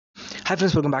Hi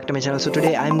friends, welcome back to my channel. So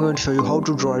today I'm going to show you how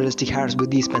to draw realistic hairs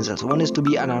with these pencils. One is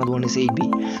 2B and another one is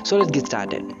 8B. So let's get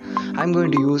started. I'm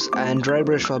going to use a dry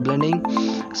brush for blending.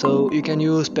 So you can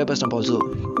use paper stump also.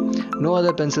 No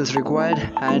other pencils required,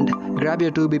 and grab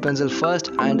your 2B pencil first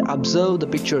and observe the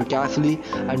picture carefully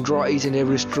and draw each and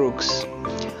every strokes.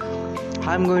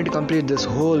 I'm going to complete this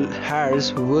whole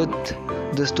hairs with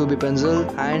this 2B pencil,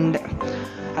 and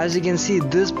as you can see,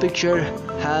 this picture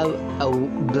have a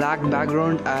black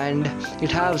background and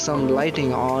it have some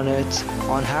lighting on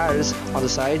hairs on the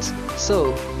sides.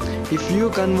 So if you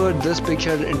convert this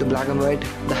picture into black and white,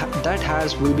 that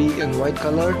hairs will be in white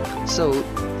color. So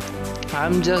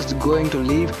I'm just going to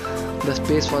leave the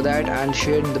space for that and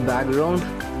shade the background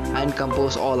and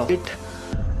compose all of it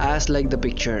as like the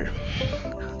picture.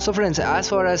 So friends, as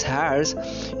far as hairs,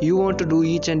 you want to do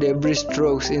each and every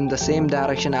strokes in the same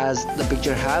direction as the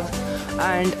picture have,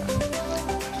 and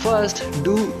first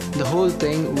do the whole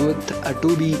thing with a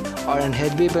 2B or an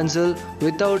HB pencil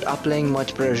without applying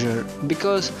much pressure,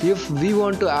 because if we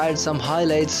want to add some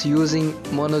highlights using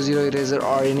mono zero eraser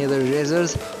or any other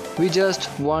erasers, we just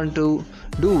want to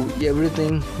do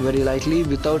everything very lightly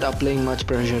without applying much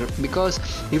pressure, because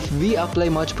if we apply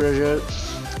much pressure,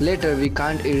 later we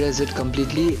can't erase it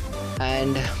completely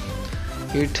and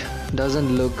it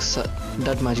doesn't look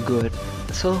that much good.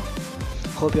 So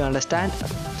hope you understand.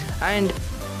 And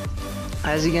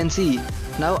as you can see,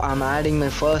 now I'm adding my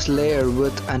first layer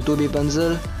with a 2B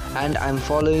pencil and I'm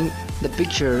following the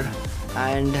picture,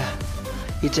 and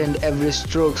each and every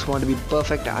strokes want to be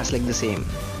perfect as like the same.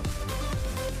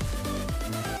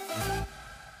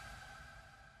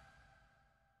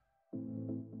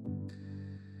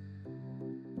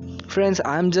 Friends,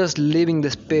 I'm just leaving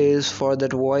the space for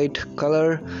that white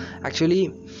color.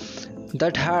 Actually,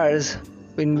 that hairs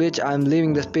in which I'm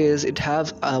leaving the space, it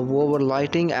has a over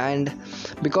lighting, and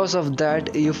because of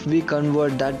that, if we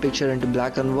convert that picture into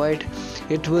black and white,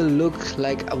 it will look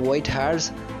like a white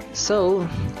hairs. So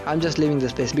I'm just leaving the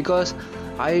space because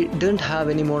I didn't have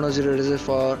any mono zero eraser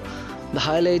for the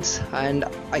highlights and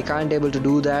I can't able to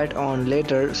do that on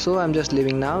later, so I'm just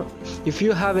leaving now. If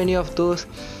you have any of those,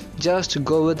 just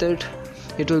go with it,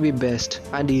 it will be best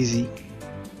and easy.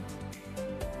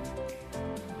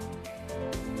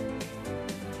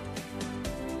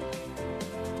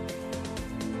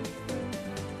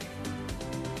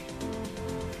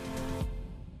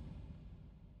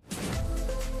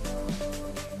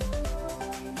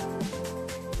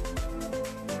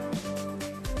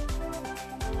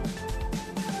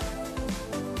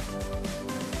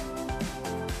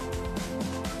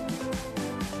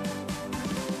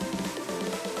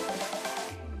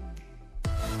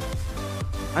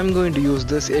 I'm going to use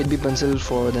this 8B pencil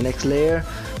for the next layer.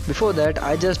 Before that,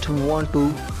 I just want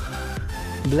to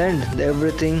blend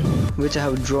everything which I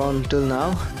have drawn till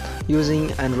now using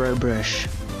a dry brush.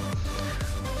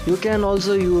 You can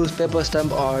also use paper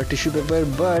stump or tissue paper,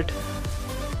 but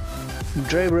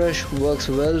dry brush works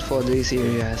well for these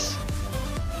areas.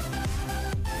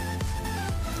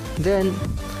 Then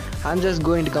I'm just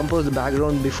going to compose the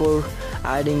background before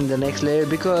adding the next layer,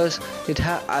 because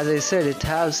as I said, it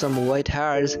has some white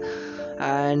hairs,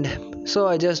 and so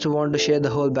I just want to shade the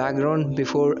whole background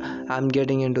before I'm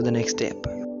getting into the next step.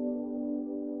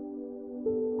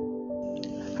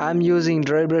 I'm using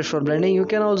dry brush for blending. You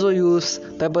can also use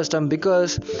paper stump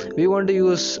because we want to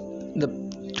use the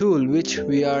tool which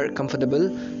we are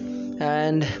comfortable,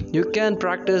 and you can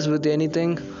practice with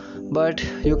anything, but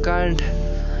you can't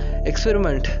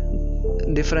experiment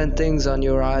different things on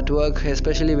your artwork,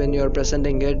 especially when you are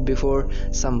presenting it before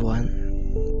someone.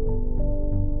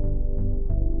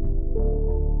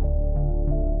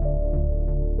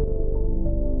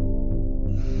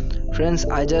 Friends,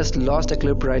 I just lost a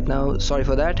clip right now, sorry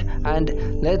for that,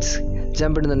 and let's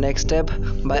jump into the next step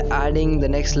by adding the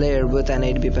next layer with an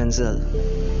 8B pencil.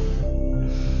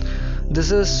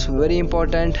 This is very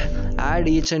important. Add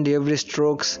each and every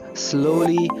strokes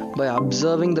slowly by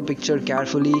observing the picture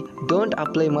carefully. Don't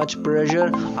apply much pressure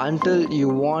until you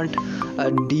want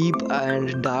a deep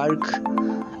and dark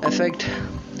effect,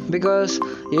 because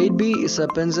 8B is a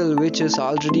pencil which is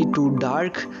already too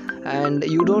dark and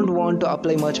you don't want to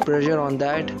apply much pressure on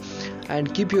that,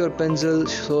 and keep your pencil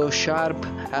so sharp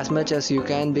as much as you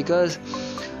can, because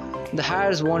the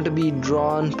hairs want to be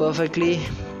drawn perfectly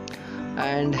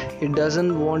and it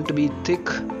doesn't want to be thick.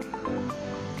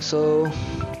 So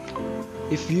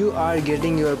if you are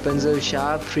getting your pencil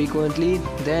sharp frequently,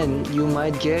 then you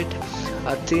might get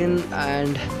a thin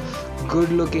and good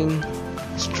looking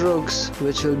strokes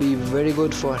which will be very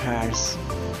good for hairs.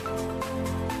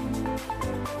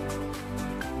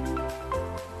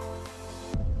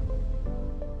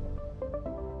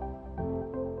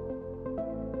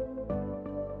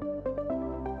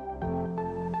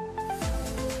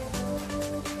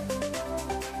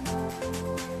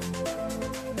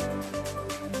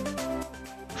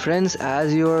 Friends,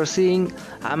 as you are seeing,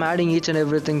 I'm adding each and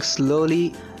everything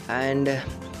slowly, and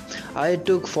I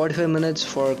took 45 minutes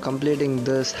for completing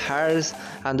this hairs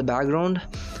and the background,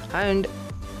 and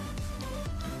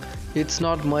it's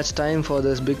not much time for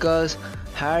this because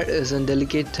hair is a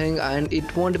delicate thing and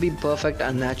it won't be perfect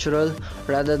and natural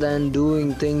rather than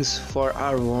doing things for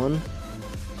our own.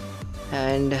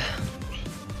 And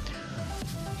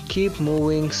keep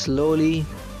moving slowly.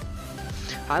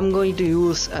 I'm going to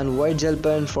use a white gel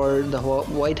pen for the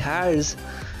white hairs.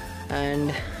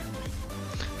 And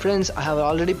friends, I have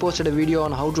already posted a video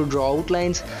on how to draw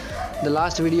outlines. The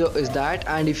last video is that,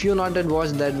 and if you not yet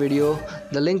watched that video,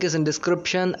 the link is in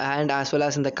description and as well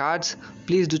as in the cards.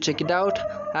 Please do check it out.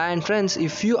 And friends,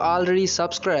 if you already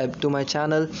subscribed to my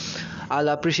channel, I'll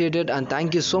appreciate it, and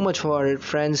thank you so much for it,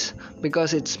 friends,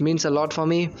 because it means a lot for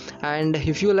me. And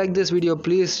if you like this video,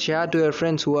 please share to your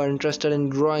friends who are interested in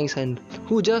drawings and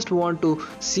who just want to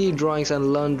see drawings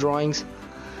and learn drawings,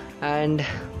 and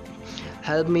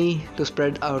help me to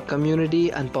spread our community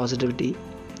and positivity.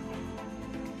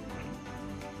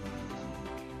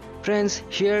 Friends,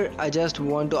 here I just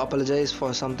want to apologize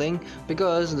for something,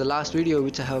 because the last video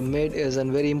which I have made is a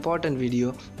very important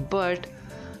video, but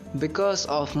because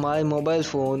of my mobile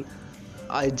phone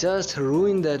I just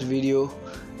ruined that video.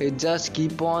 It just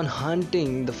keep on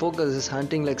hunting, the focus is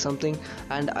hunting like something,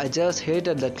 and I just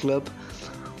hated that clip.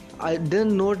 I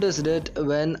didn't notice it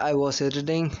when I was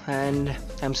editing, and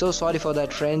I'm so sorry for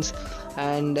that, friends.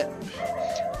 And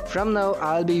from now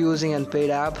I'll be using a paid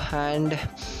app, and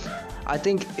I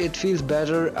think it feels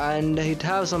better and it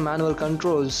has some manual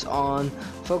controls on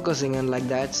focusing and like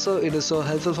that, so it is so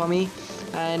helpful for me.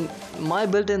 And my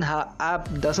built-in app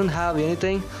doesn't have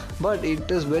anything, but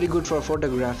it is very good for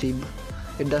photography.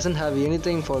 It doesn't have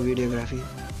anything for videography.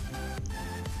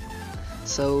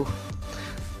 So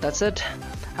that's it,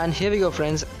 and here we go,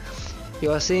 friends.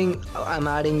 You are seeing I'm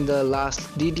adding the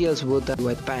last details with a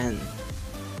wet pen.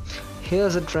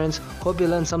 Here's it, friends. Hope you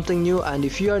learned something new, and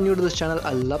if you are new to this channel,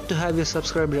 I'd love to have you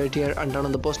subscribe right here and turn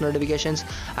on the post notifications.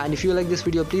 And if you like this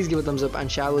video, please give a thumbs up and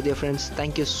share with your friends.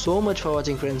 Thank you so much for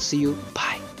watching, friends. See you.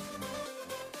 Bye.